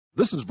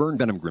This is Vern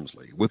Benham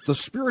Grimsley with the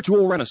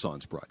Spiritual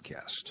Renaissance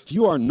broadcast.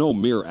 You are no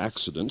mere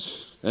accident,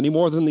 any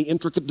more than the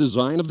intricate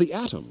design of the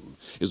atom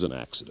is an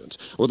accident,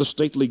 or the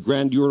stately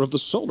grandeur of the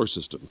solar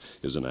system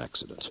is an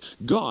accident.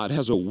 God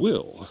has a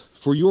will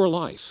for your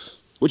life,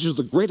 which is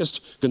the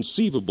greatest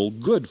conceivable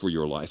good for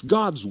your life.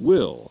 God's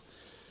will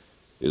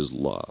is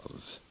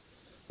love.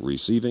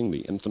 Receiving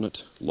the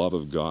infinite love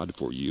of God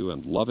for you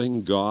and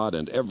loving God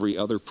and every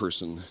other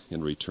person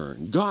in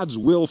return. God's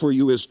will for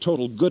you is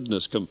total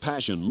goodness,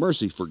 compassion,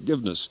 mercy,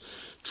 forgiveness,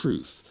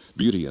 truth,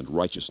 beauty, and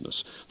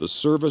righteousness, the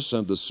service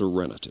and the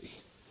serenity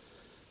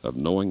of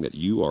knowing that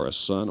you are a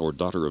son or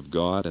daughter of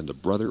God and a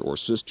brother or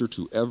sister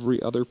to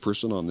every other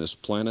person on this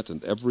planet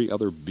and every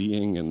other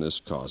being in this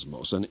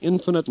cosmos, an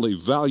infinitely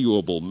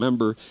valuable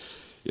member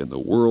in the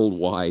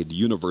worldwide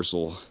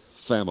universal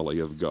family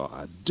of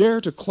God.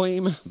 Dare to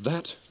claim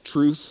that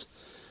truth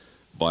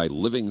by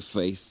living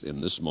faith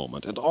in this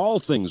moment, and all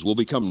things will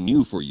become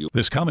new for you.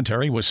 This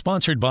commentary was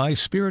sponsored by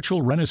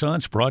Spiritual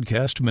Renaissance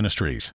Broadcast Ministries.